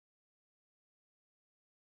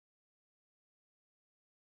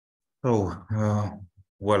So,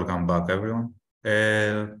 welcome back, everyone.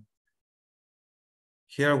 Here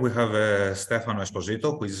we have Stefano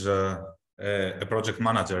Esposito, who is a project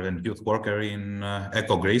manager and youth worker in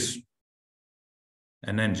EKO Greece,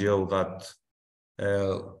 an NGO that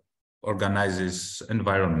organizes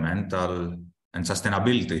environmental and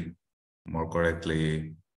sustainability, more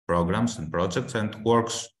correctly, programs and projects, and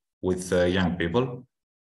works with young people.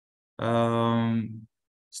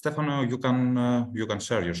 Stefano, you can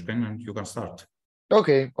share your screen and you can start.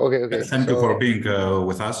 Okay. Thank you for being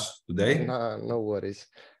with us today. No worries.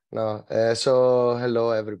 No, so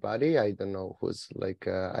hello everybody. I don't know who's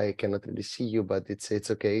I cannot really see you, but it's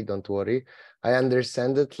okay. Don't worry. I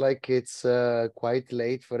understand that it's quite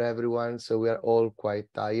late for everyone, so we are all quite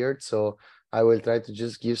tired. So I will try to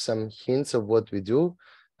just give some hints of what we do,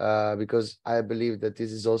 because I believe that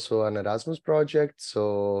this is also an Erasmus project.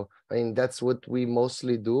 So I mean that's what we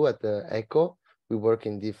mostly do at the EKO. We work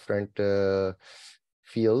in different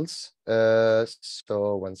fields.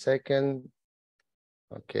 So 1 second.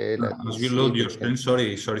 Okay, as you load your screen,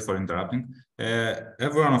 sorry for interrupting.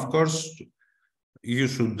 Everyone, of course, you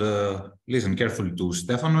should listen carefully to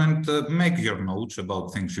Stefano and make your notes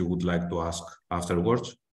about things you would like to ask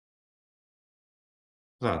afterwards.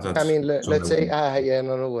 I mean, let's say, yeah,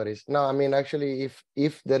 no worries. No, I mean, actually,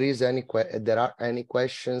 if there is there are any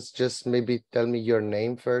questions, just maybe tell me your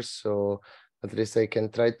name first, so at least I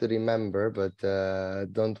can try to remember. But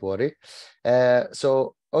don't worry.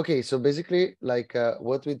 So okay, so basically,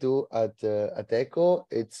 what we do at EKO,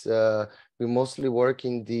 it's we mostly work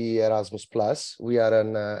in the Erasmus Plus. We are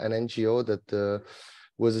an NGO that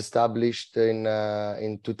was established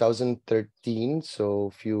in 2013, so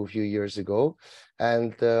a few years ago.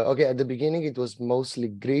 And okay, at the beginning it was mostly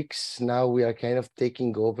Greeks. Now we are kind of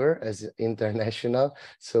taking over as International,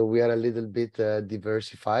 so we are a little bit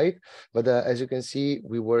diversified. But as you can see,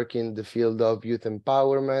 we work in the field of youth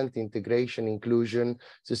empowerment, integration, inclusion,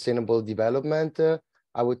 sustainable development.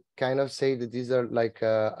 I would kind of say that these are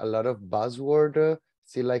a lot of buzzword,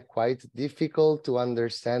 still quite difficult to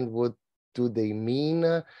understand what do they mean.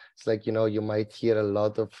 It's you might hear a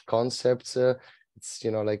lot of concepts. It's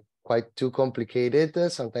quite too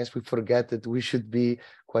complicated. Sometimes we forget that we should be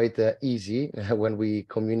quite easy when we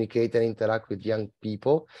communicate and interact with young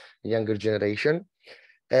people, younger generation.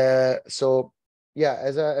 So yeah,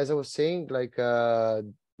 as I was saying,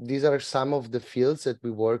 these are some of the fields that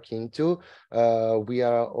we work into. We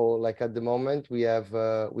are all at the moment we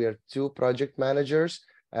are 2 project managers,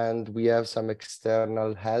 and we have some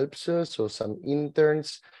external helps, so some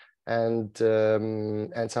interns and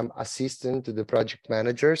some assistant to the project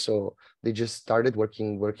manager. So they just started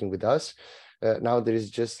working with us. Now there is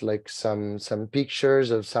just some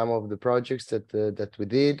pictures of some of the projects that we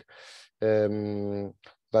did.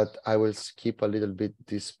 But I will skip a little bit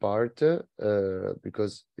this part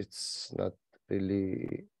because it's not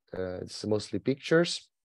really, it's mostly pictures.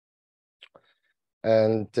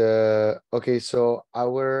 And okay, so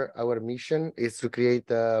our mission is to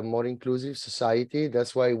create a more inclusive society.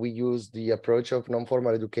 That's why we use the approach of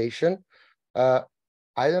non-formal education. I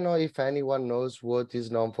don't know if anyone knows what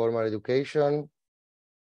is non-formal education.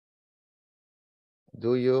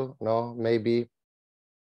 Do you? No, maybe.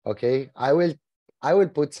 Okay, I will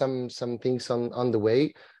put some things on the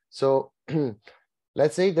way. So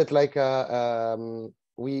let's say that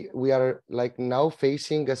we are now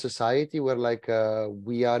facing a society where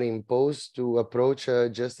we are imposed to approach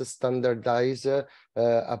just a standardized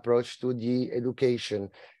approach to the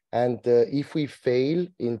education, and if we fail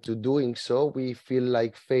into doing so, we feel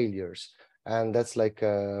like failures, and that's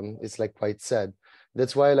it's quite sad.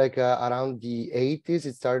 That's why around the 80s,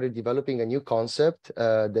 it started developing a new concept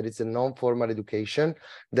that is a non-formal education,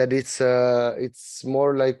 that it's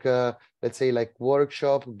more let's say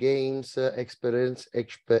workshop, games,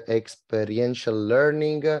 experiential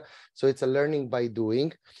learning. So it's a learning by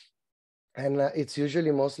doing. And it's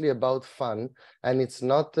usually mostly about fun, and it's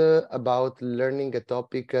not about learning a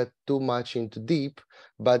topic too much into deep,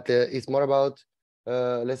 but it's more about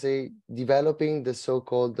let's say developing the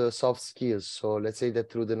so-called soft skills. So let's say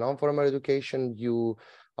that through the non-formal education, you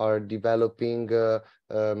are developing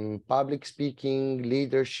public speaking,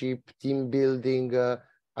 leadership, team building. I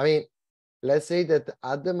mean, let's say that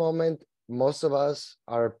at the moment, most of us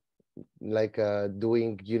are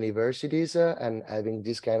doing universities and having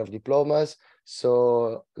this kind of diplomas.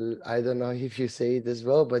 So I don't know if you say it as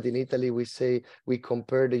well, but in Italy we say we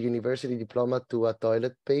compare the university diploma to a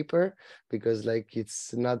toilet paper, because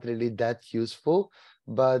it's not really that useful,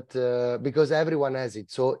 but because everyone has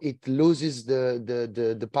it, so it loses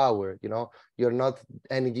the power. You're not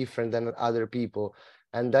any different than other people.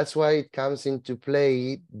 And that's why it comes into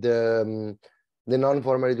play the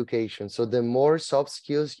non-formal education. So the more soft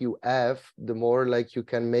skills you have, the more like you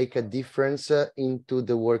can make a difference into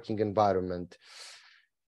the working environment.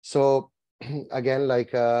 So again,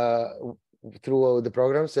 like through the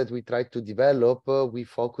programs that we try to develop, we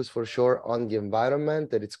focus for sure on the environment,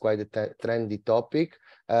 that it's quite a trendy topic.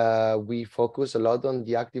 We focus a lot on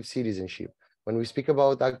the active citizenship. When we speak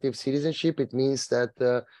about active citizenship, it means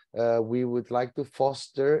that we would like to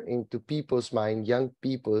foster into people's mind, young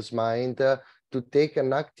people's mind, to take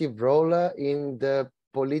an active role in the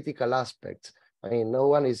political aspects. I mean, no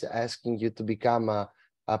one is asking you to become a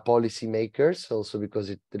policy makers, also because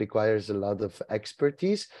it requires a lot of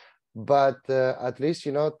expertise, but at least,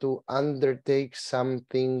 you know, to undertake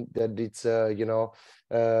something that it's, you know,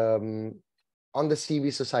 on the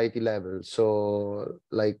civil society level. So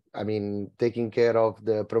like, I mean, taking care of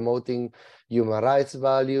the promoting human rights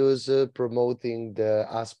values, promoting the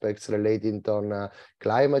aspects related on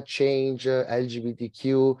climate change,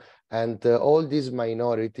 LGBTQ, and all these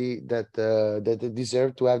minority that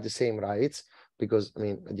deserve to have the same rights. Because, I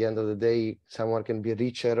mean, at the end of the day, someone can be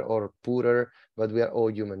richer or poorer, but we are all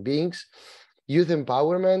human beings. Youth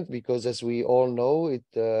empowerment, because as we all know, it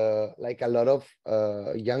like a lot of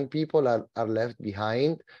young people are left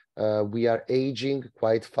behind. We are aging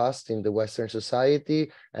quite fast in the Western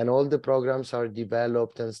society, and all the programs are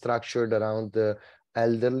developed and structured around the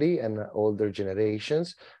elderly and older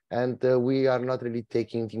generations. And we are not really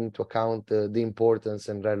taking into account the importance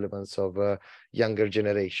and relevance of younger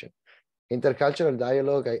generation. Intercultural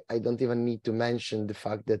dialogue, I don't even need to mention the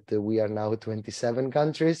fact that we are now 27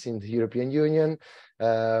 countries in the European Union.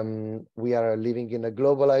 We are living in a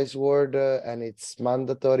globalized world, and it's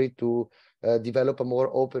mandatory to develop a more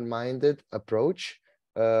open-minded approach,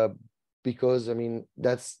 because, I mean,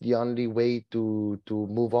 that's the only way to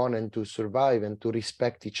move on and to survive and to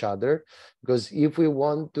respect each other. Because if we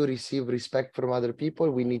want to receive respect from other people,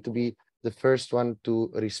 we need to be the first one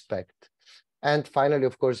to respect. And finally,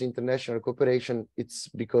 of course, international cooperation. It's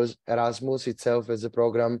because Erasmus itself as a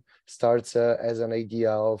program starts as an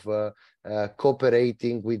idea of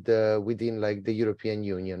cooperating with within like the European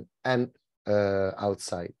Union and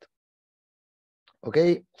outside.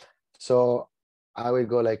 Okay, so I will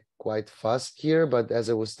go like quite fast here, but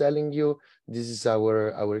as I was telling you, this is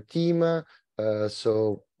our team.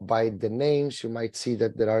 So by the names, you might see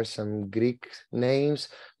that there are some Greek names,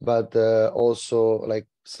 but also like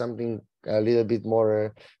something a little bit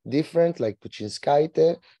more different, like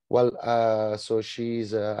Puchinskaite. Well, so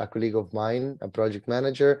she's a colleague of mine, a project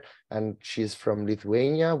manager, and she's from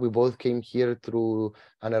Lithuania. We both came here through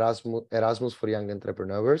an Erasmus for Young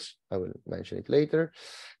Entrepreneurs. I will mention it later.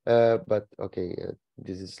 But okay,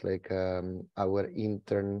 this is like our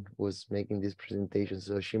intern was making this presentation,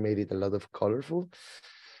 so she made it a lot of colorful.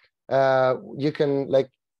 You can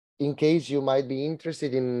like, in case you might be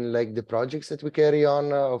interested in like the projects that we carry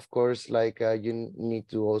on, of course, like you need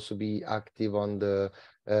to also be active on the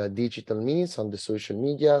digital means, on the social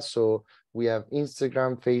media. So we have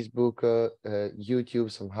Instagram, Facebook,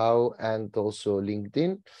 YouTube somehow, and also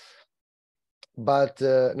LinkedIn. But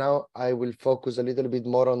now I will focus a little bit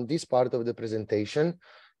more on this part of the presentation,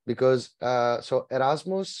 because so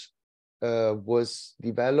Erasmus was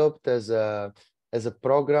developed as a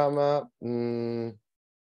program.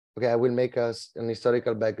 Okay, I will make us an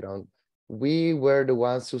historical background. We were the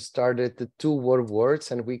ones who started the 2 world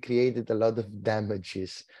wars, and we created a lot of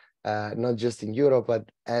damages, not just in Europe, but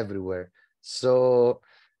everywhere. So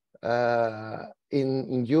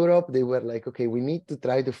in Europe, they were like, okay, we need to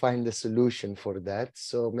try to find a solution for that.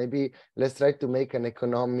 So maybe let's try to make an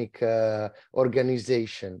economic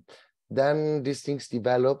organization. Then these things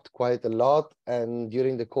developed quite a lot. And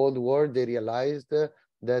during the Cold War, they realized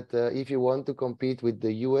that if you want to compete with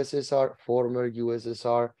the USSR, former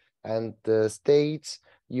USSR, and the states,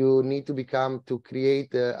 you need to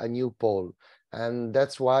create a new pole. And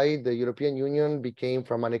that's why the European Union became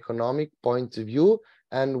from an economic point of view,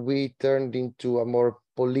 and we turned into a more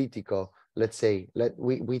political, let's say.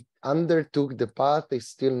 We undertook the path. It's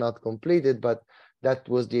still not completed, but that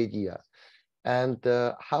was the idea. And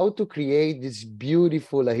how to create this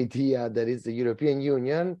beautiful idea that is the European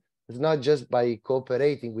Union. It's not just by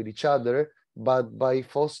cooperating with each other, but by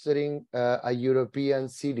fostering a European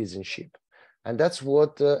citizenship. And that's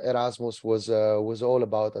what Erasmus was all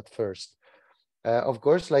about at first. Of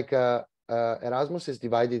course, like Erasmus is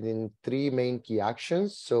divided in 3 main key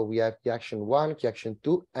actions. So we have key action 1, key action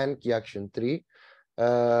 2, and key action 3.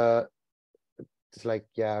 It's like,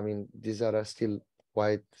 yeah, I mean, these are still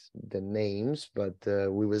quite the names, but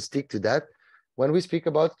we will stick to that. When we speak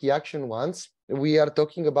about key action 1s, we are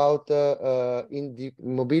talking about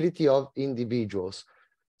mobility of individuals.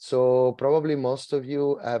 So probably most of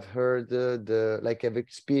you have heard have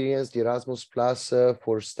experienced the Erasmus Plus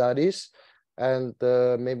for studies, and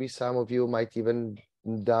maybe some of you might even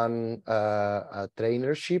done a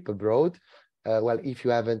trainership abroad. Well, if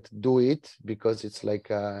you haven't, do it, because it's like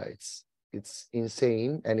it's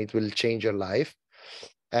insane and it will change your life.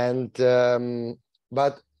 And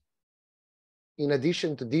but in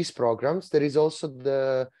addition to these programs, there is also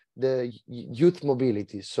the youth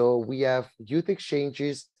mobility. So we have youth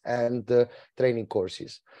exchanges and training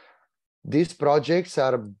courses. These projects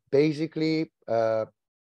are basically,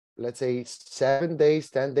 let's say, 7 days,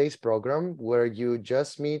 10 days program where you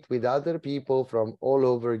just meet with other people from all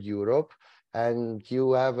over Europe, and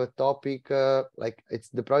you have a topic,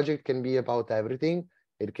 the project can be about everything.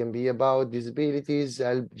 It can be about disabilities,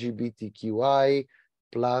 LGBTQI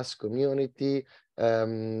plus community.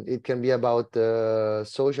 It can be about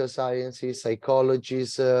social sciences,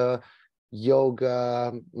 psychologies,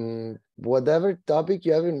 yoga, whatever topic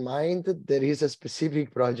you have in mind, there is a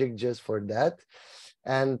specific project just for that.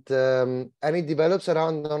 And it develops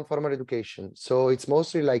around non-formal education. So it's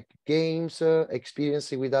mostly like games,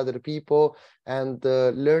 experiencing with other people, and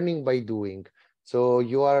learning by doing. So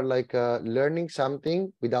you are like learning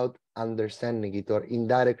something without understanding it, or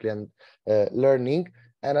indirectly learning.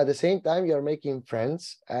 And at the same time, you're making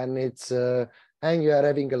friends, and it's and you are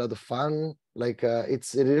having a lot of fun.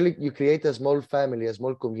 It's really, you create a small family, a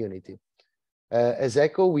small community. As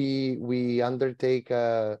EKO, we undertake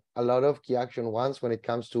a lot of key action ones when it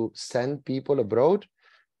comes to send people abroad,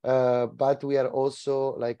 but we are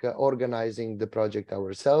also organizing the project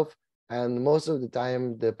ourselves. And most of the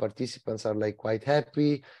time, the participants are quite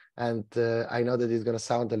happy. And I know that it's going to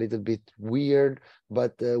sound a little bit weird,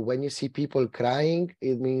 but when you see people crying,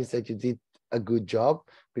 it means that you did a good job,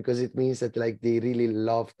 because it means that they really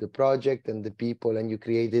love the project and the people, and you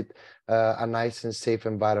created a nice and safe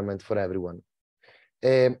environment for everyone.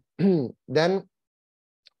 Then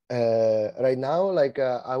right now,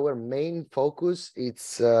 our main focus,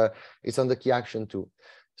 it's on the key action 2.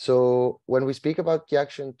 So when we speak about key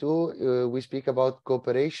action 2, we speak about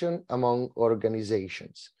cooperation among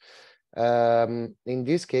organizations. In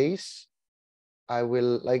this case, I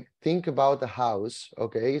will think about a house.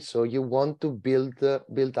 Okay, so you want to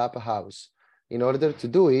build up a house. In order to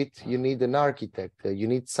do it, you need an architect. You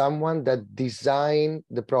need someone that design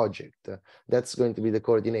the project. That's going to be the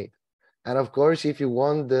coordinator. And of course, if you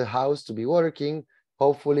want the house to be working,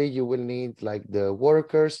 hopefully you will need the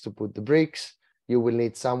workers to put the bricks. You will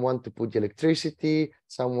need someone to put the electricity,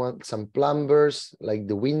 some plumbers,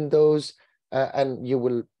 the windows, and you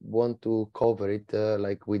will want to cover it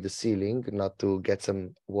with the ceiling, not to get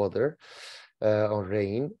some water or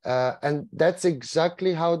rain. And that's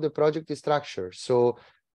exactly how the project is structured. So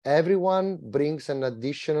everyone brings an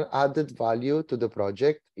additional added value to the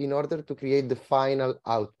project in order to create the final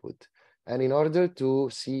output. And in order to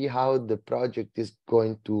see how the project is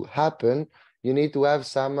going to happen, you need to have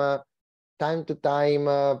some time to time,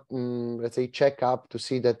 let's say, check up to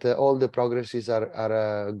see that all the progresses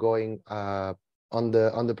are going on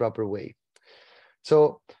the proper way.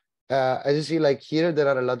 So as you see, here, there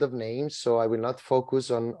are a lot of names, so I will not focus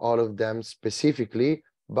on all of them specifically,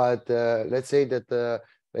 but let's say that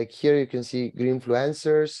here you can see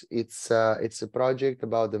Greenfluencers. It's a project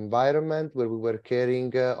about the environment, where we were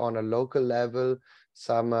carrying on a local level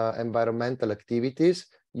some environmental activities.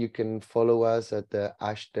 You can follow us at the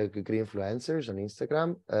hashtag Greenfluencers on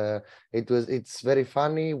Instagram. It's very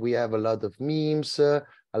funny. We have a lot of memes, a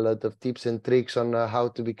lot of tips and tricks on how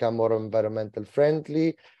to become more environmental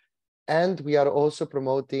friendly. And we are also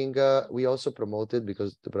promoting, we also promoted,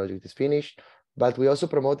 because the project is finished, but we also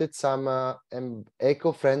promoted some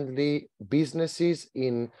eco-friendly businesses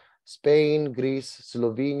in Spain, Greece,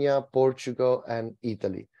 Slovenia, Portugal, and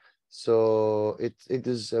Italy. So it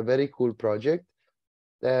is a very cool project.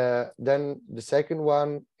 Then the second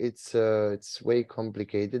one, it's way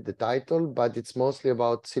complicated, the title, but it's mostly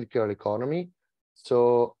about circular economy.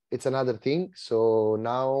 So it's another thing. So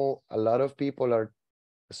now a lot of people are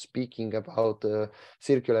speaking about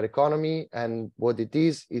circular economy, and what it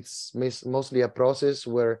is, it's mostly a process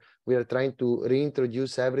where we are trying to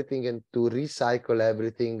reintroduce everything and to recycle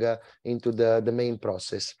everything into the main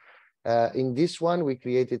process. In this one, we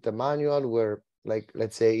created a manual where,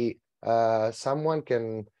 let's say, someone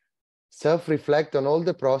can self-reflect on all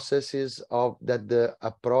the processes of that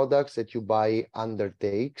products that you buy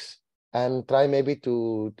undertakes, and try maybe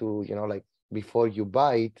to before you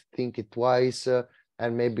buy it, think it twice,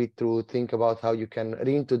 and maybe to think about how you can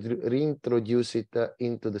reintroduce it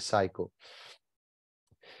into the cycle.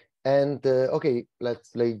 And okay,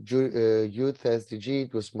 let's like youth SDG.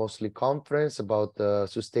 It was mostly conference about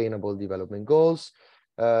sustainable development goals.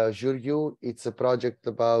 Juriu, it's a project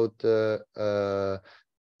about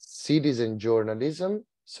citizen journalism.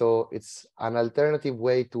 So it's an alternative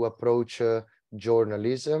way to approach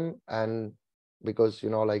journalism, and because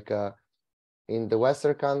like in the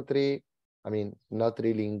Western country, I mean, not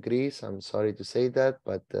really in Greece, I'm sorry to say that,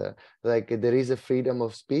 but like there is a freedom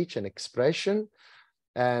of speech and expression,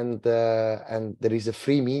 and there is a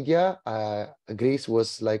free media. Greece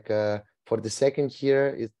was like for the second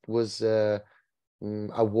year, it was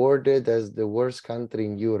awarded as the worst country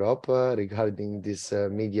in Europe regarding this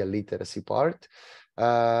media literacy part.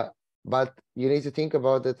 But you need to think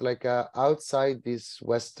about it like outside these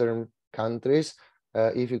Western countries,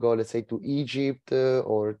 if you go, let's say, to Egypt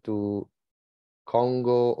or to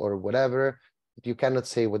Congo or whatever, you cannot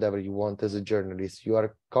say whatever you want as a journalist. You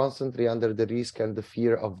are constantly under the risk and the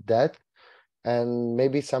fear of death. And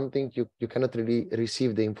maybe something you cannot really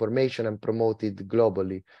receive the information and promote it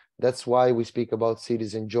globally. That's why we speak about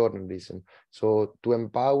citizen journalism. So to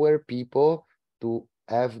empower people to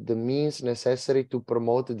have the means necessary to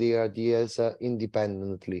promote their ideas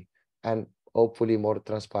independently and hopefully more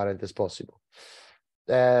transparent as possible.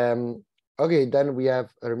 Okay, then we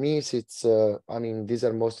have Hermes. It's, I mean, these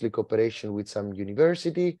are mostly cooperation with some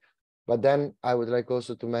university. But then I would like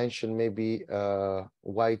also to mention maybe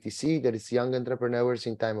YTC, that is Young Entrepreneurs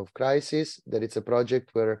in Time of Crisis, that it's a project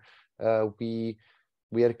where we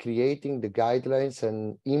are creating the guidelines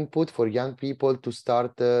and input for young people to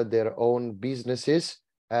start their own businesses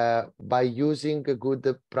by using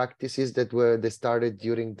good practices that they started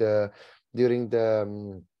during the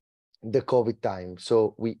COVID time.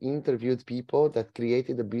 So we interviewed people that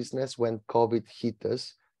created a business when COVID hit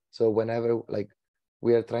us. So whenever like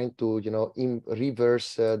we are trying to,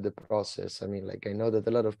 reverse the process. I mean, like, I know that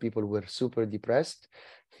a lot of people were super depressed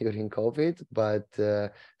during COVID, but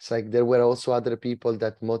it's like there were also other people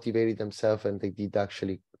that motivated themselves and they did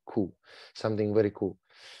actually something very cool.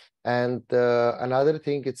 And another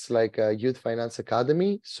thing, it's like a Youth Finance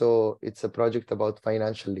Academy. So it's a project about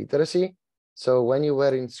financial literacy. So when you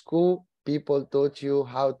were in school, people taught you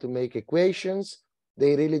how to make equations.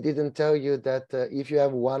 They really didn't tell you that if you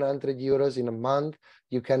have 100 euros in a month,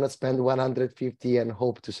 you cannot spend 150 and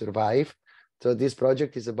hope to survive. So this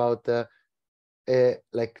project is about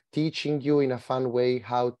like teaching you in a fun way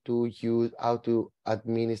how to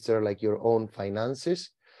administer like your own finances.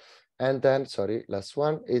 And then, sorry, last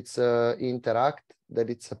one, it's Interact, that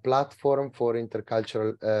it's a platform for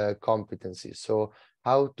intercultural competencies. So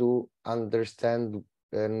how to understand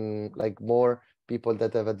like more people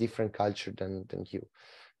that have a different culture than you.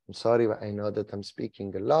 I'm sorry, but I know that I'm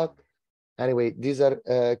speaking a lot. Anyway, these are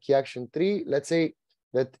key action 3. Let's say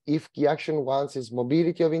that if key action 1 is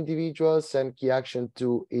mobility of individuals and key action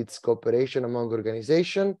 2, it's cooperation among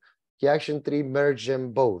organizations, key action 3 merge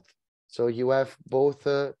them both. So you have both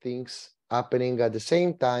things happening at the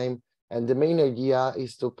same time. And the main idea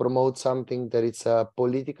is to promote something that it's a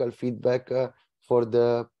political feedback for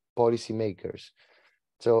the policymakers.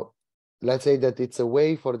 So let's say that it's a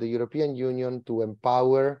way for the European Union to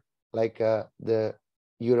empower like the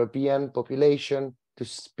European population to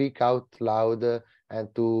speak out loud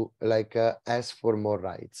and to like ask for more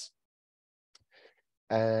rights.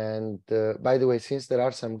 And by the way, since there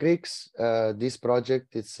are some Greeks, this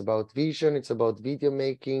project, it's about vision, it's about video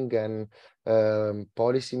making and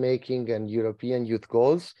policy making and European youth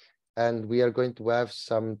goals. And we are going to have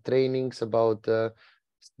some trainings about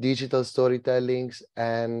digital storytellings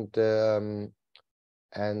and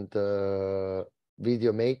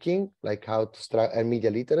video making, like how to start and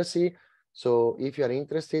media literacy. So if you are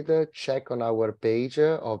interested, check on our page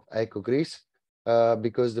of EKO Greece,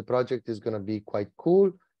 because the project is going to be quite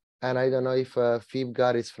cool. And I don't know if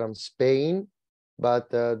FIBGAR is from Spain, but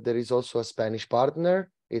there is also a Spanish partner.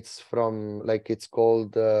 It's from, like, it's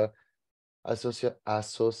called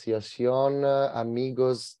Asociación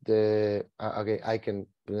Amigos de, okay, I can,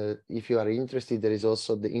 if you are interested, there is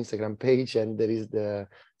also the Instagram page and there is the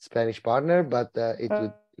Spanish partner, but it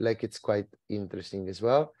would, like, it's quite interesting as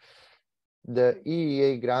well. The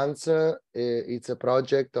EEA grants, it's a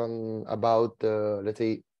project on about, let's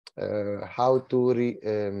say, how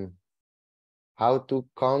to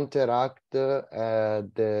counteract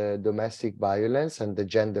the domestic violence and the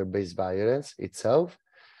gender-based violence itself.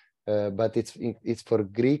 But it's for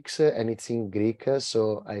Greeks and it's in Greek,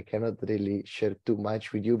 so I cannot really share too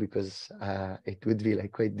much with you because it would be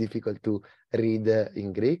like quite difficult to read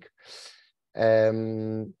in Greek.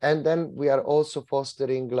 And then we are also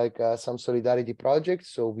fostering like some solidarity projects.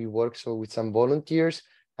 So we work with some volunteers,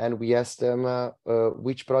 and we ask them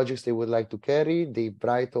which projects they would like to carry. They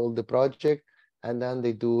write all the project, and then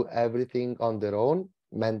they do everything on their own,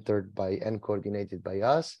 mentored by and coordinated by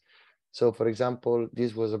us. So for example,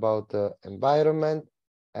 this was about the environment,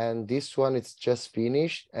 and this one it's just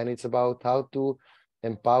finished, and it's about how to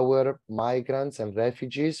empower migrants and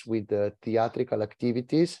refugees with the theatrical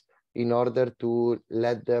activities in order to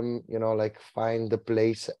let them, you know, like find the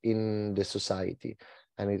place in the society.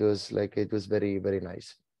 And it was like, it was very, very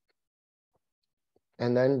nice.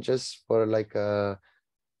 And then just for like,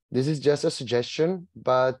 this is just a suggestion,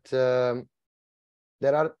 but there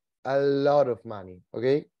are a lot of money,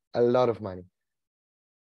 okay? A lot of money.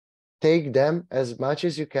 Take them as much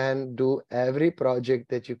as you can, do every project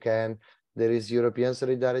that you can. There is European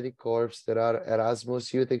Solidarity Corps, there are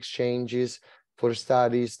Erasmus youth exchanges for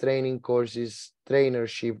studies, training courses,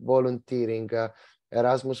 trainership, volunteering,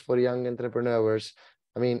 Erasmus for young entrepreneurs.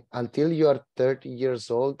 I mean, until you are 30 years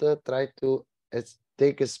old, try to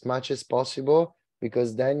take as much as possible,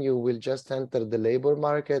 because then you will just enter the labor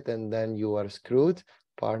market and then you are screwed.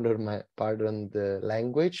 Pardon the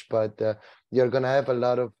language, but you're gonna have a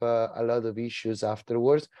lot of issues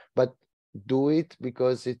afterwards. But do it,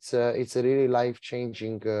 because it's a really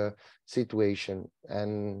life-changing situation.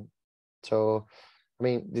 And so, I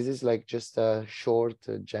mean, this is like just a short,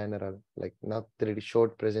 general, like not really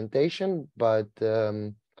short presentation, but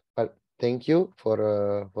thank you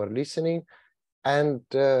for listening. And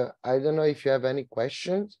I don't know if you have any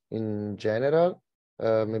questions in general.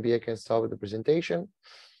 Maybe I can start with the presentation.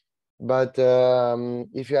 But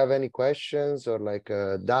if you have any questions or like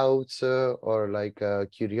doubts or like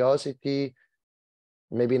curiosity,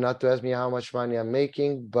 maybe not to ask me how much money I'm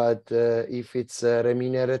making, but if it's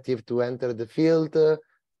remunerative to enter the field,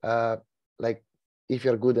 like if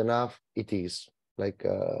you're good enough, it is. Like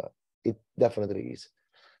it definitely is.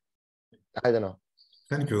 I don't know.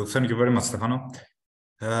 Thank you very much, Stefano.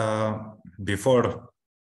 Before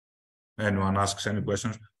anyone asks any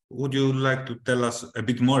questions, would you like to tell us a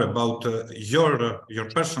bit more about your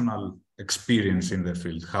personal experience in the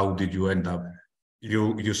field? How did you end up?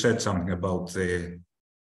 You said something about the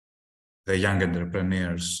young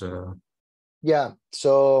entrepreneurs. Yeah.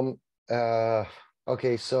 So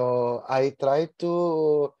okay. So I tried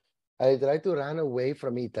to run away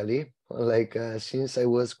from Italy, like since I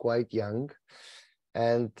was quite young.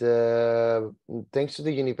 And thanks to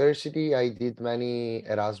the university, I did many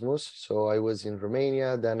Erasmus. So I was in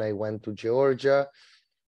Romania, then I went to Georgia,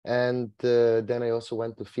 and then I also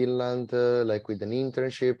went to Finland, like with an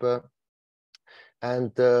internship.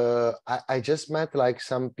 And I just met like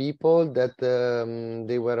some people that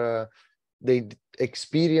they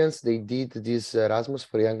experienced, they did this Erasmus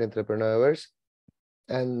for young entrepreneurs.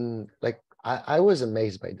 And like, I was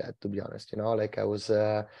amazed by that, to be honest, you know, like I was,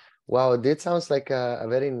 wow, that sounds like a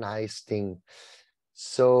very nice thing.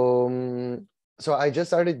 So, so I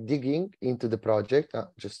just started digging into the project.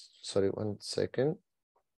 Just, sorry, 1 second.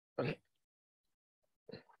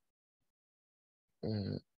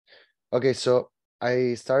 Okay, so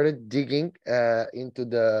I started digging into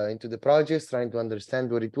the projects, trying to understand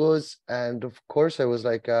what it was. And of course, I was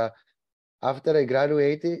like, after I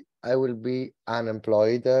graduated, I will be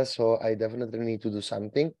unemployed, so I definitely need to do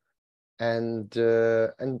something. And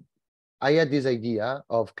I had this idea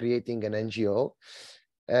of creating an NGO.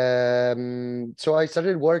 So I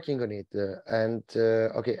started working on it, and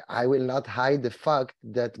okay, I will not hide the fact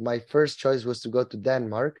that my first choice was to go to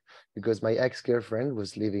Denmark, because my ex-girlfriend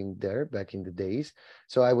was living there back in the days.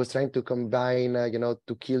 So I was trying to combine, you know,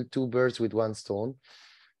 to kill two birds with one stone.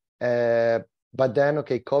 But then,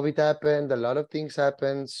 okay, COVID happened, a lot of things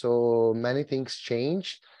happened, so many things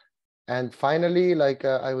changed. And finally, like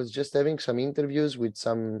I was just having some interviews with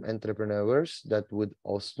some entrepreneurs that would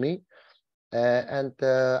host me. And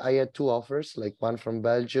I had two offers, like one from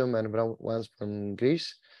Belgium and one from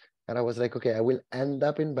Greece. And I was like, okay, I will end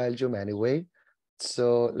up in Belgium anyway.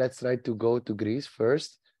 So let's try to go to Greece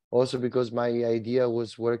first. Also because my idea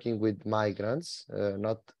was working with migrants,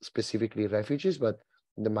 not specifically refugees, but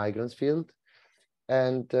in the migrants field.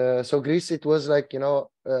 And so Greece, it was like, you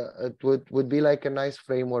know, it would be like a nice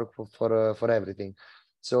framework for everything.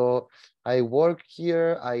 So I worked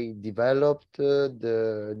here, I developed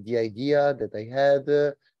the idea that I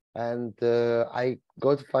had, and I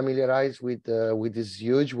got familiarized with this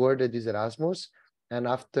huge word that is Erasmus. And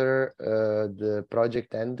after the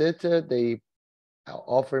project ended, they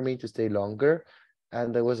offered me to stay longer.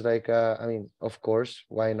 And I was like, I mean, of course,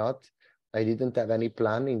 why not? I didn't have any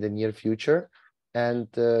plan in the near future. And,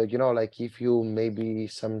 you know, like if you maybe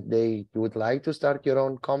someday you would like to start your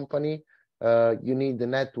own company, you need the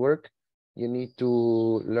network. you need to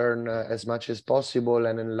learn as much as possible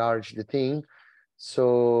and enlarge the thing.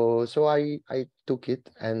 So I took it,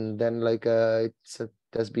 and then like it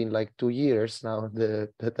has been like 2 years now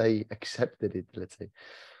that I accepted it, let's say.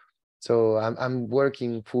 So I'm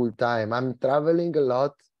working full time. I'm traveling a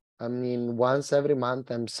lot. I mean, once every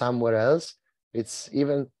month I'm somewhere else. It's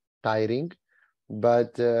even tiring,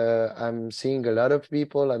 but I'm seeing a lot of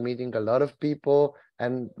people. I'm meeting a lot of people,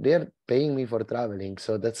 and they're paying me for traveling.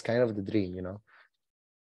 So that's kind of the dream, you know?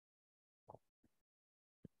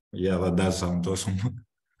 Yeah, that does sound awesome.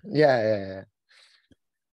 Yeah.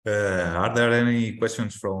 Are there any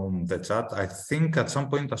questions from the chat? I think at some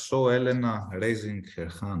point I saw Elena raising her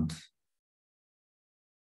hand.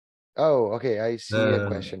 Oh, okay. I see a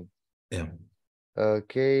question. Yeah.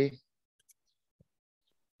 Okay.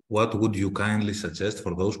 What would you kindly suggest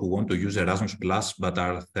for those who want to use Erasmus Plus but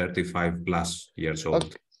are 35 plus years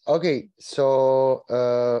old? Okay. So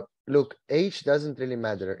look, age doesn't really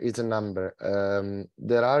matter. It's a number.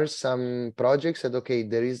 There are some projects that, okay,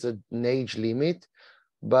 there is an age limit,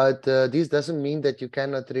 but this doesn't mean that you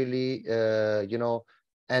cannot really, you know,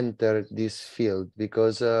 enter this field,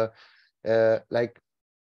 because like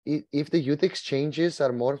if the youth exchanges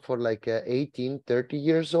are more for like 18, 30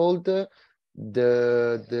 years old,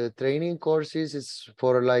 the training courses is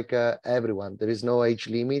for like everyone. There is no age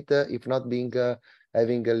limit, if not being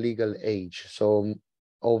having a legal age, so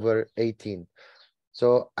over 18.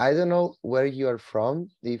 So I don't know where you are from,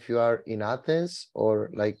 if you are in Athens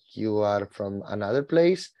or like you are from another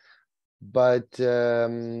place, but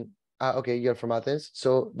okay, you're from Athens.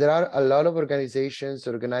 So there are a lot of organizations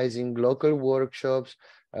organizing local workshops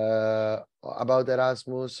about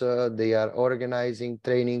Erasmus. They are organizing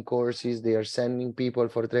training courses. They are sending people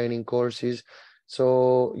for training courses.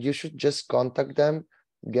 So you should just contact them,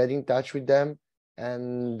 get in touch with them,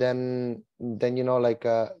 and then you know, like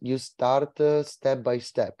you start step by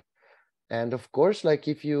step. And of course, like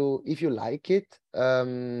if you like it, I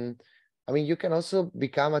mean, you can also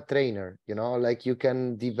become a trainer, you know, like you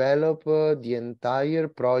can develop the entire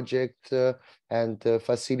project and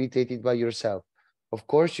facilitate it by yourself. Of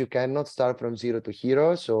course, you cannot start from zero to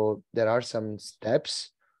hero, so there are some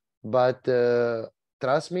steps, but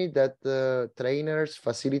trust me that trainers,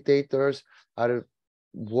 facilitators are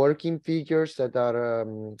working figures that are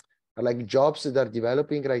like jobs that are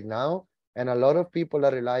developing right now, and a lot of people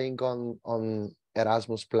are relying on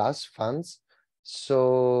Erasmus Plus funds.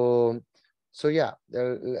 So yeah,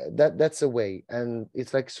 that's a way, and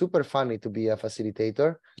it's like super funny to be a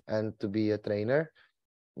facilitator and to be a trainer.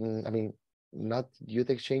 I mean, not youth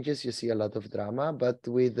exchanges, you see a lot of drama, but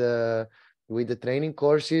with the training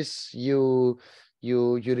courses, you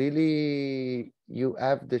really you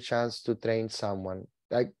have the chance to train someone.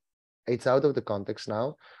 Like, it's out of the context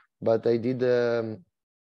now, but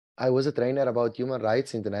I was a trainer about human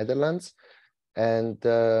rights in the Netherlands, and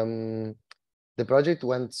the project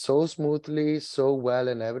went so smoothly, so well,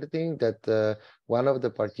 and everything that one of the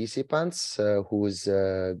participants, who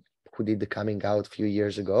did the coming out a few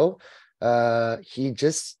years ago, he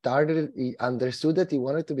just started. He understood that he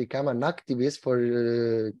wanted to become an activist for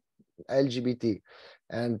LGBT.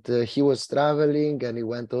 And he was traveling, and he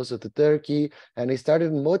went also to Turkey, and he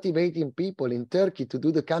started motivating people in Turkey to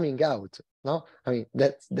do the coming out. No, I mean,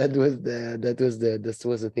 that was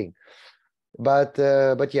the thing.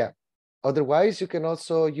 But yeah, otherwise you can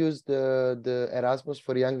also use the Erasmus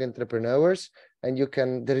for young entrepreneurs, and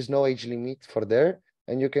there is no age limit for there,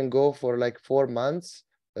 and you can go for like 4 months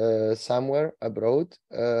somewhere abroad,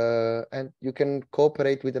 and you can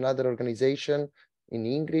cooperate with another organization in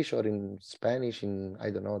English or in Spanish, in,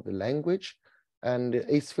 I don't know, the language, and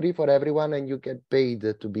it's free for everyone, and you get paid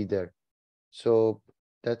to be there. So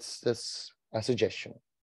that's a suggestion.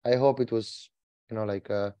 I hope it was, you know, like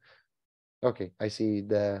okay, I see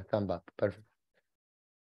the thumb up. Perfect.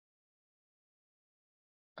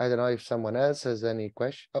 I don't know if someone else has any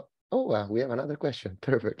question. Oh, we have another question.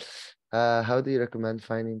 Perfect. How do you recommend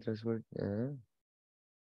finding trustworthy?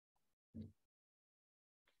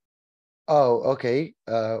 Oh, okay.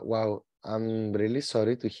 Wow. I'm really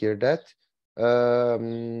sorry to hear that.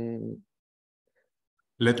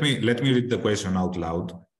 Let me read the question out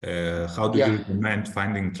loud. How do you Yeah. recommend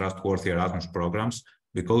finding trustworthy Erasmus programs?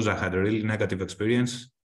 Because I had a really negative experience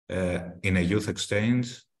in a youth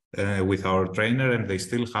exchange with our trainer, and they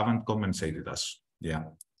still haven't compensated us. Yeah.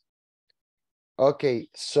 Okay.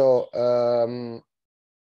 So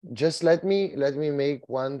just let me make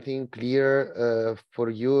one thing clear for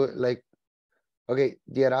you. Like, okay,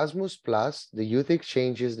 the Erasmus Plus, the youth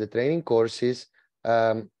exchanges, the training courses,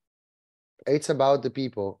 it's about the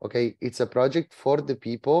people. Okay, it's a project for the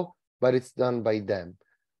people, but it's done by them.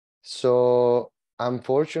 So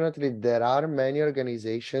unfortunately, there are many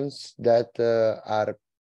organizations that are,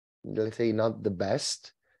 let's say, not the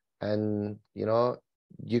best, and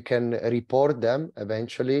you can report them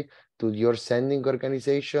eventually to your sending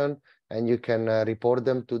organization, and you can report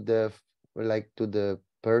them to the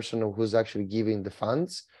person who's actually giving the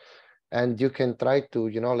funds, and you can try to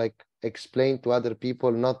explain to other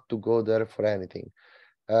people not to go there for anything.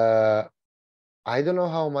 I don't know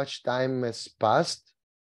how much time has passed.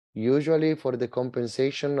 Usually for the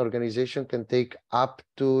compensation, organization can take up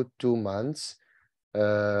to 2 months,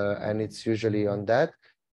 and it's usually on that.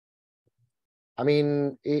 I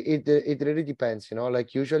mean, it really depends,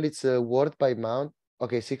 like usually it's a word by mouth.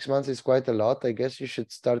 Okay, 6 months is quite a lot. I guess you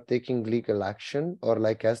should start taking legal action or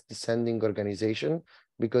like ask the sending organization,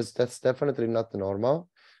 because that's definitely not normal.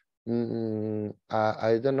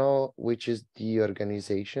 I don't know which is the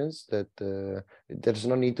organizations that there's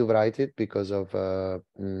no need to write it because of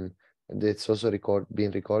it's also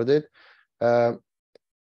being recorded.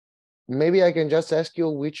 Maybe I can just ask you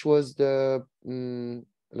which was the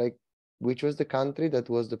which was the country that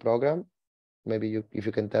was the program? Maybe if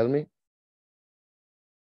you can tell me.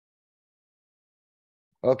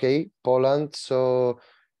 Okay, Poland. So,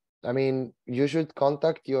 I mean, you should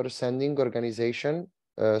contact your sending organization,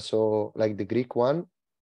 so like the Greek one,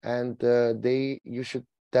 and you should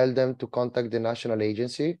tell them to contact the national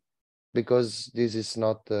agency, because this is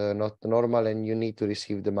not normal and you need to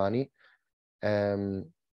receive the money. I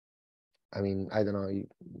mean, I don't know.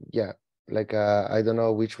 Yeah, like I don't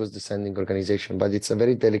know which was the sending organization, but it's a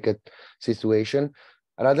very delicate situation.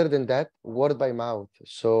 Rather than that, word by mouth.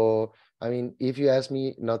 So, I mean, if you ask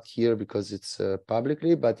me, not here because it's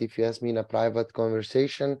publicly, but if you ask me in a private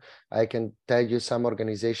conversation, I can tell you some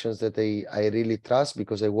organizations that I really trust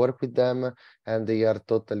because I work with them and they are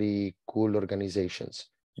totally cool organizations.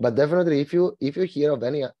 But definitely, if you hear of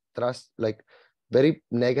any trust, like very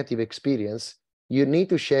negative experience, you need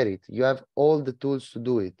to share it. You have all the tools to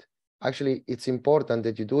do it. Actually, it's important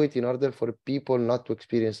that you do it in order for people not to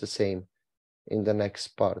experience the same in the next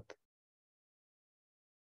part.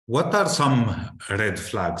 What are some red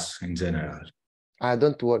flags in general?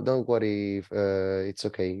 Don't worry. If, it's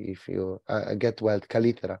okay if you get well.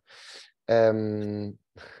 Kalitera.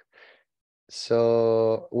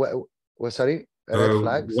 So, sorry, red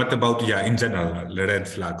flags? What about, in general, red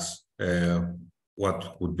flags?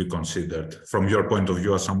 What would be considered from your point of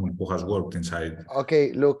view as someone who has worked inside?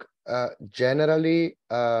 Okay, look, generally,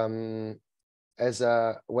 when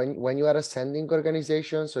you are a sending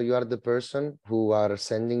organization, so you are the person who are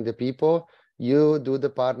sending the people, you do the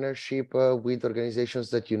partnership with organizations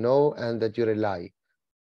that you know and that you rely.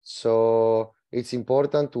 So it's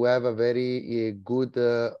important to have a very good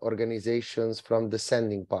organizations from the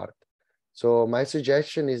sending part. So my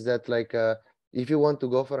suggestion is that if you want to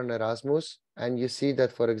go for an Erasmus and you see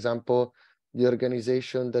that, for example, the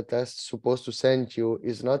organization that is supposed to send you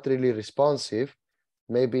is not really responsive,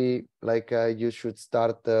 maybe you should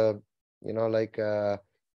start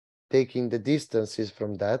taking the distances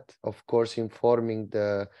from that, of course, informing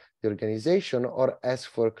the organization or ask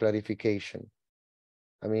for clarification.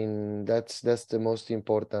 I mean, that's the most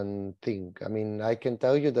important thing. I mean, I can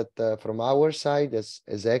tell you that from our side as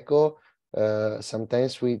EKO,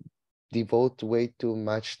 sometimes we devote way too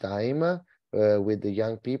much time with the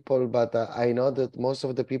young people, but I know that most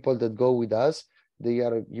of the people that go with us, they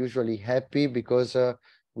are usually happy because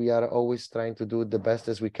we are always trying to do the best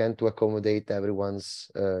as we can to accommodate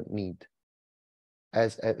everyone's need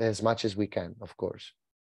as much as we can, of course.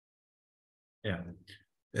 Yeah.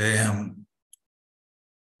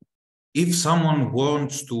 If someone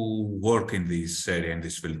wants to work in this area, in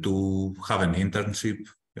this field, to have an internship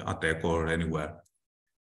at EKO or anywhere,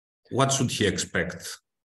 what should he expect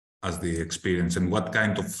as the experience, and what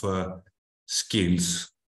kind of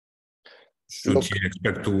skills should he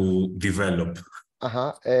expect to develop?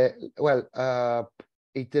 Well,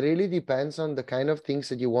 it really depends on the kind of things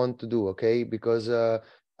that you want to do, okay? Because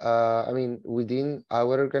I mean, within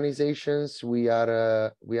our organizations, we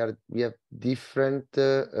have different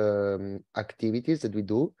activities that we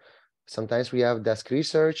do. Sometimes we have desk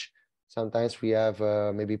research. Sometimes we have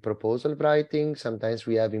maybe proposal writing. Sometimes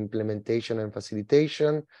we have implementation and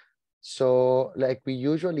facilitation. So, like, we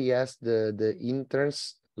usually ask the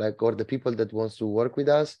interns, or the people that wants to work with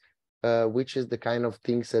us, which is the kind of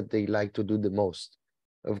things that they like to do the most.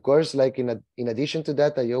 Of course, in addition to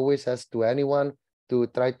that, I always ask to anyone to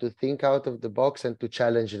try to think out of the box and to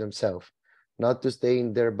challenge themselves, not to stay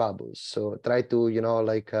in their bubbles. So try to,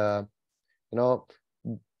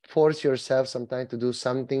 force yourself sometimes to do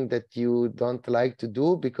something that you don't like to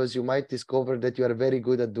do, because you might discover that you are very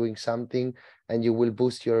good at doing something and you will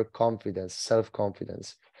boost your confidence,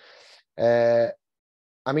 self-confidence. I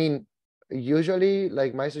mean, usually,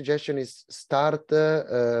 like, my suggestion is start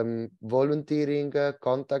volunteering,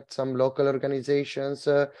 contact some local organizations,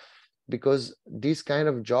 because these kind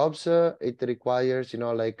of jobs, it requires, you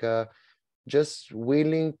know, like, just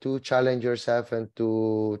willing to challenge yourself and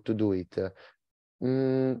to do it.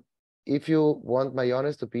 If you want my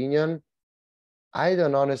honest opinion, I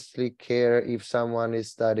don't honestly care if someone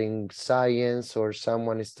is studying science or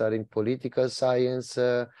someone is studying political science,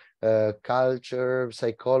 culture,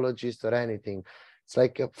 psychologist, or anything. It's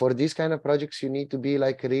like, for these kind of projects, you need to be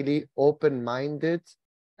like really open-minded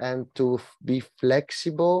and to be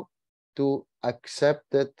flexible, to accept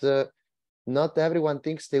that not everyone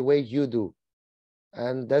thinks the way you do.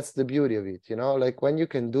 And that's the beauty of it, you know, like when you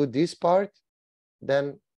can do this part,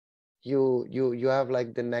 then you have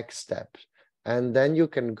like the next step, and then you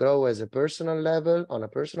can grow as a personal level, on a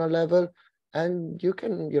personal level, and you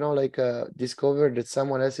can, you know, like, discover that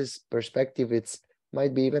someone else's perspective, it's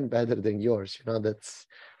might be even better than yours, you know. That's,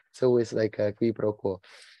 it's always like a qui pro quo.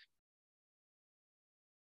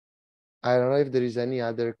 I don't know if there is any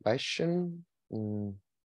other question. You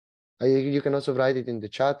can also write it in the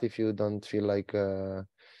chat if you don't feel like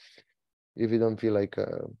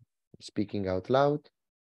speaking out loud.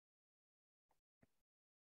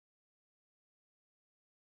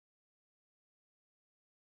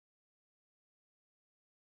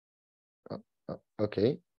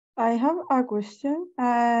 Okay. I have a question,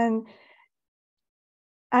 and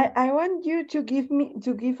I want you to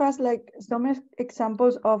give us like some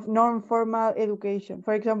examples of non-formal education.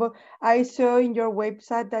 For example, I saw in your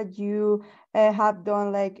website that you have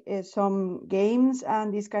done like some games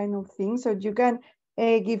and this kind of things. So you can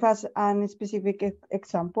give us a specific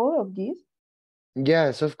example of this?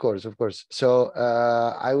 Yes, of course, of course. So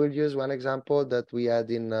I will use one example that we had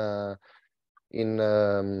in the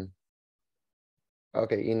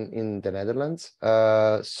Netherlands.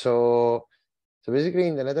 So basically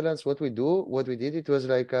in the Netherlands, what we did, it was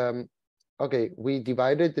like, okay, we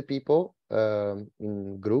divided the people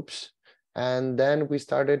in groups, and then we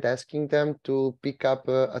started asking them to pick up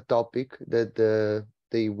a topic that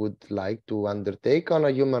they would like to undertake on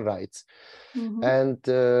a human rights. And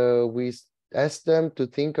we asked them to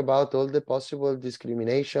think about all the possible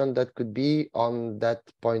discrimination that could be on that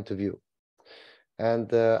point of view.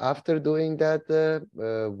 And after doing that,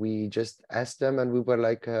 we just asked them, and we were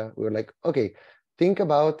like, okay, think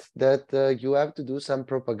about that you have to do some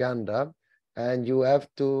propaganda, and you have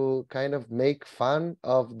to kind of make fun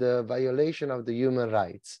of the violation of the human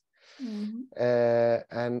rights.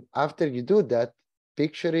 And after you do that,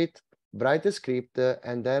 picture it, write a script,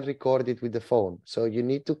 and then record it with the phone. So you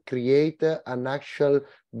need to create an actual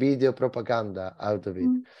video propaganda out of it.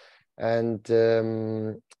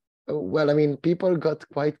 And well, I mean, people got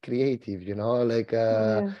quite creative, you know, like,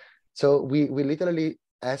 so we literally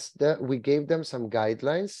asked them, we gave them some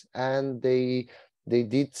guidelines, and they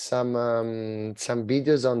did some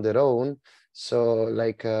videos on their own. So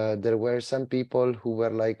like, there were some people who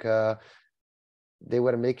were like, they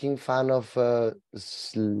were making fun of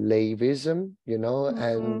slavism, you know,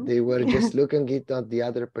 and they were just looking it on the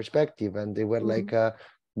other perspective, and they were like,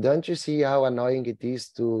 don't you see how annoying it is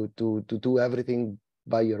to do everything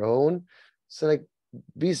by your own? So like,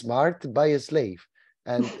 be smart, buy a slave.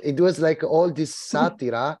 And it was like all this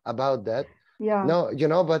satire about that. No, you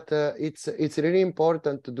know, but it's really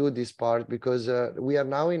important to do this part, because we are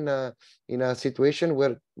now in a situation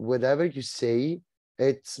where whatever you say,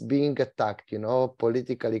 it's being attacked, you know,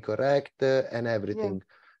 politically correct and everything.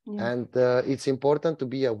 And it's important to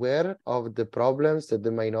be aware of the problems that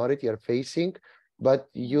the minority are facing, but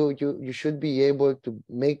you should be able to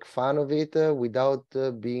make fun of it without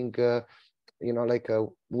being, you know, like,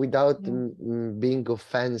 without being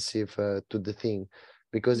offensive to the thing,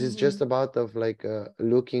 because it's just about of like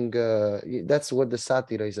looking. That's what the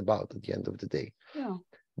satire is about at the end of the day.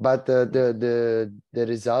 But the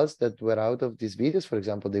results that were out of these videos, for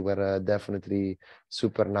example, they were definitely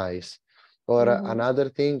super nice. Or another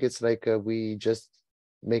thing, it's like we just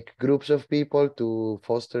make groups of people to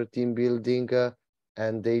foster team building,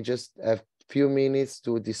 and they just have few minutes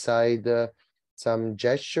to decide some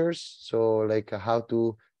gestures. So like how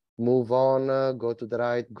to move on, go to the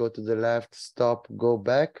right, go to the left, stop, go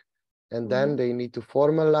back. And then they need to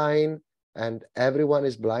form a line, and everyone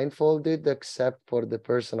is blindfolded except for the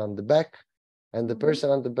person on the back. And the person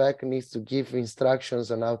on the back needs to give instructions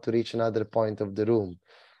on how to reach another point of the room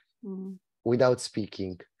without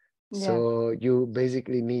speaking. So you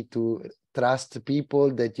basically need to trust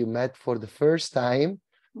people that you met for the first time,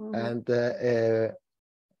 and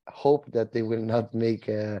hope that they will not make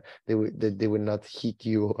they will not hit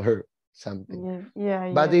you or something.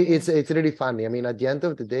 But it's really funny. I mean, at the end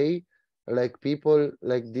of the day, like, people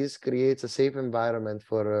like this creates a safe environment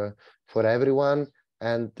for everyone,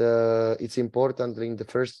 and it's important in the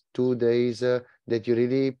first 2 days that you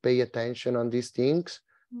really pay attention on these things,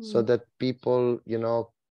 so that people, you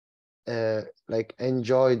know, like,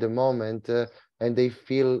 enjoy the moment, and they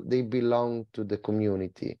feel they belong to the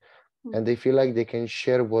community, and they feel like they can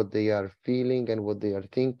share what they are feeling and what they are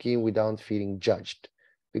thinking without feeling judged,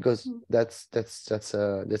 because that's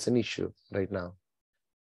an issue right now.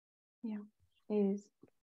 Yeah, it is.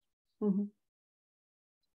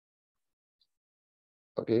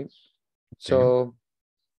 Okay, so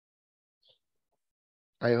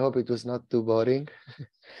I hope it was not too boring.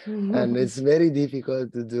 And it's very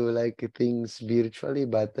difficult to do like things virtually,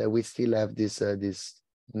 but we still have this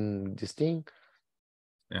thing.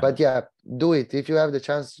 But yeah, do it if you have the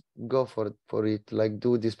chance. Go for it. Like,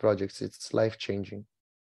 do these projects. It's life-changing.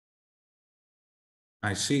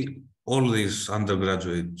 I see all these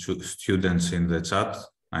undergraduate students in the chat.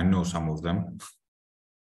 I know some of them,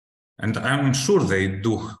 and I'm sure they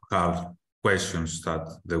do have questions that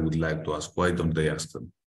they would like to ask. Why don't they ask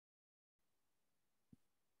them?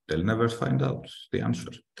 They'll never find out the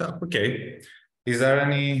answer. Okay. Is there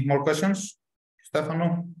any more questions,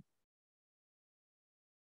 Stefano?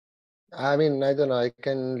 I mean, I don't know. I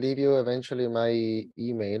can leave you eventually my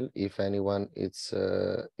email if anyone it's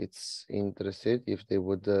interested. If they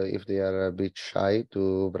would, if they are a bit shy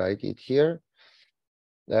to write it here,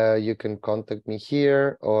 you can contact me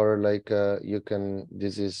here, or like you can.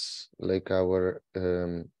 This is like our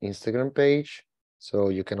Instagram page, so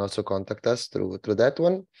you can also contact us through that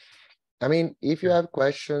one. I mean, if you have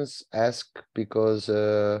questions, ask, because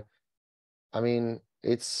I mean,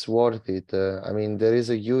 it's worth it. I mean, there is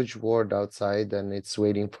a huge world outside and it's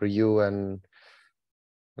waiting for you, and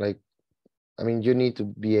like, I mean, you need to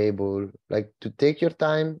be able, like, to take your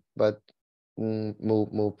time, but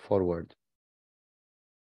move forward.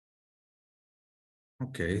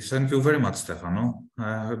 Okay, thank you very much, Stefano.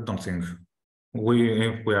 I don't think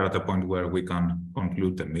we are at a point where we can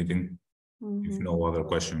conclude the meeting if no other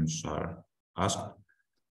questions are asked.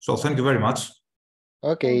 So thank you very much.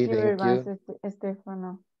 Okay, thank you very much,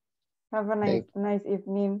 Stefano. Have a nice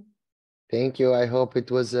evening. Thank you. I hope it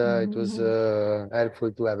was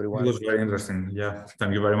helpful to everyone. It was very interesting. Yeah,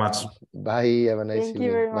 thank you very much. Bye. Have a nice Thank evening.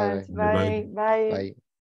 you very much. Bye. Bye. Bye.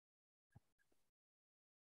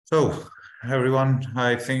 So, everyone,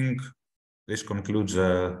 I think this concludes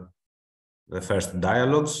the first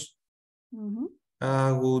dialogues.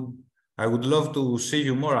 I would love to see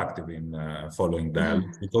you more active in following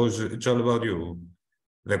dialogues, because it's all about you.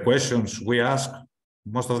 The questions we ask,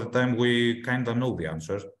 most of the time we kind of know the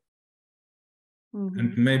answer.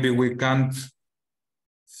 And maybe we can't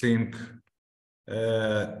think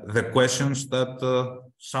the questions that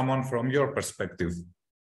someone from your perspective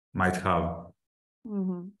might have.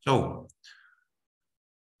 So,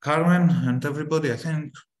 Carmen and everybody, I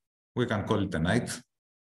think we can call it a night.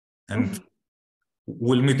 And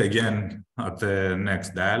we'll meet again at the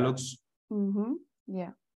next dialogues.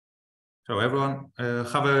 Yeah. So everyone,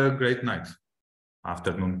 have a great night,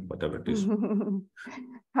 afternoon, whatever it is.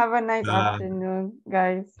 Have a nice afternoon,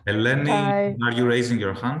 guys. Eleni, Bye. are you raising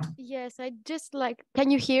your hand? Yes, I just like,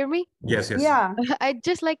 can you hear me? Yes, yes. Yeah. I'd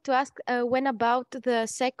just like to ask when about the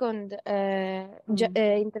second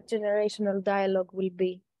intergenerational dialogue will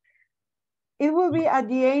be? It will be at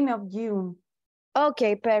the end of June.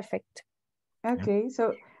 Okay, perfect. Okay,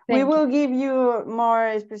 so we will give you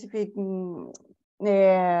more specific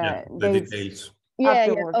The dates. details.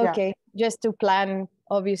 Yeah, okay. Just to plan,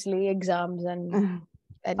 obviously, exams and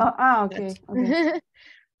okay.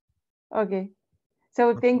 Okay.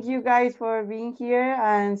 So thank you guys for being here,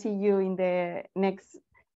 and see you in the next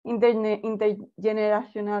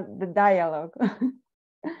intergenerational dialogue.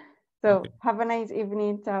 So have a nice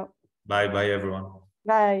evening. Ciao. Bye, everyone.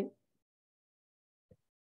 Bye.